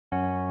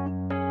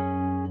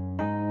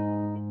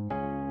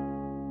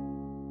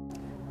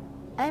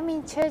I'm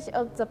in charge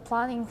of the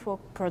planning for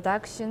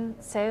production,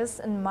 sales,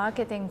 and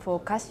marketing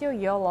for CASIO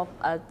Europe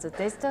at the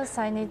Digital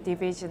Signage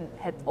Division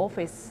head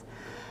office.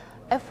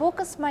 I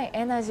focus my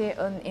energy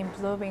on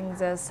improving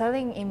the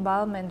selling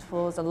environment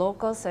for the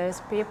local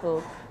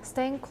salespeople,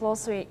 staying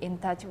closely in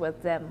touch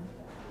with them.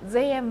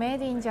 They are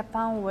made in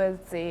Japan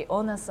with the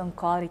onus on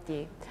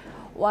quality.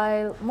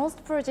 While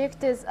most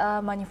projectors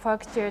are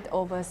manufactured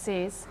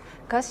overseas,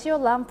 CASIO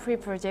Lamprey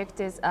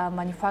projectors are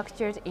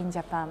manufactured in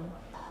Japan.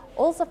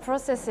 All the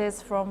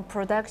processes from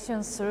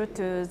production through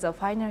to the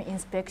final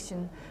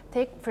inspection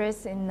take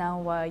place in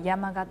our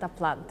Yamagata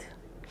plant.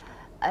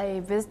 I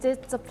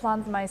visited the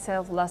plant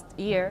myself last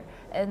year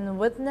and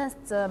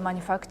witnessed the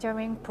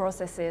manufacturing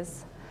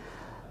processes.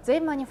 They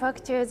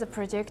manufacture the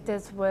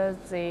projectors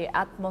with the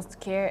utmost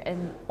care,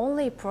 and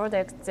only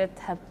products that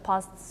have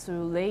passed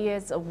through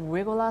layers of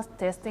rigorous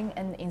testing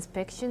and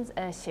inspections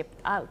are shipped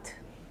out.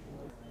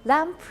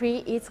 Lamprey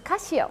is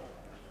CASIO.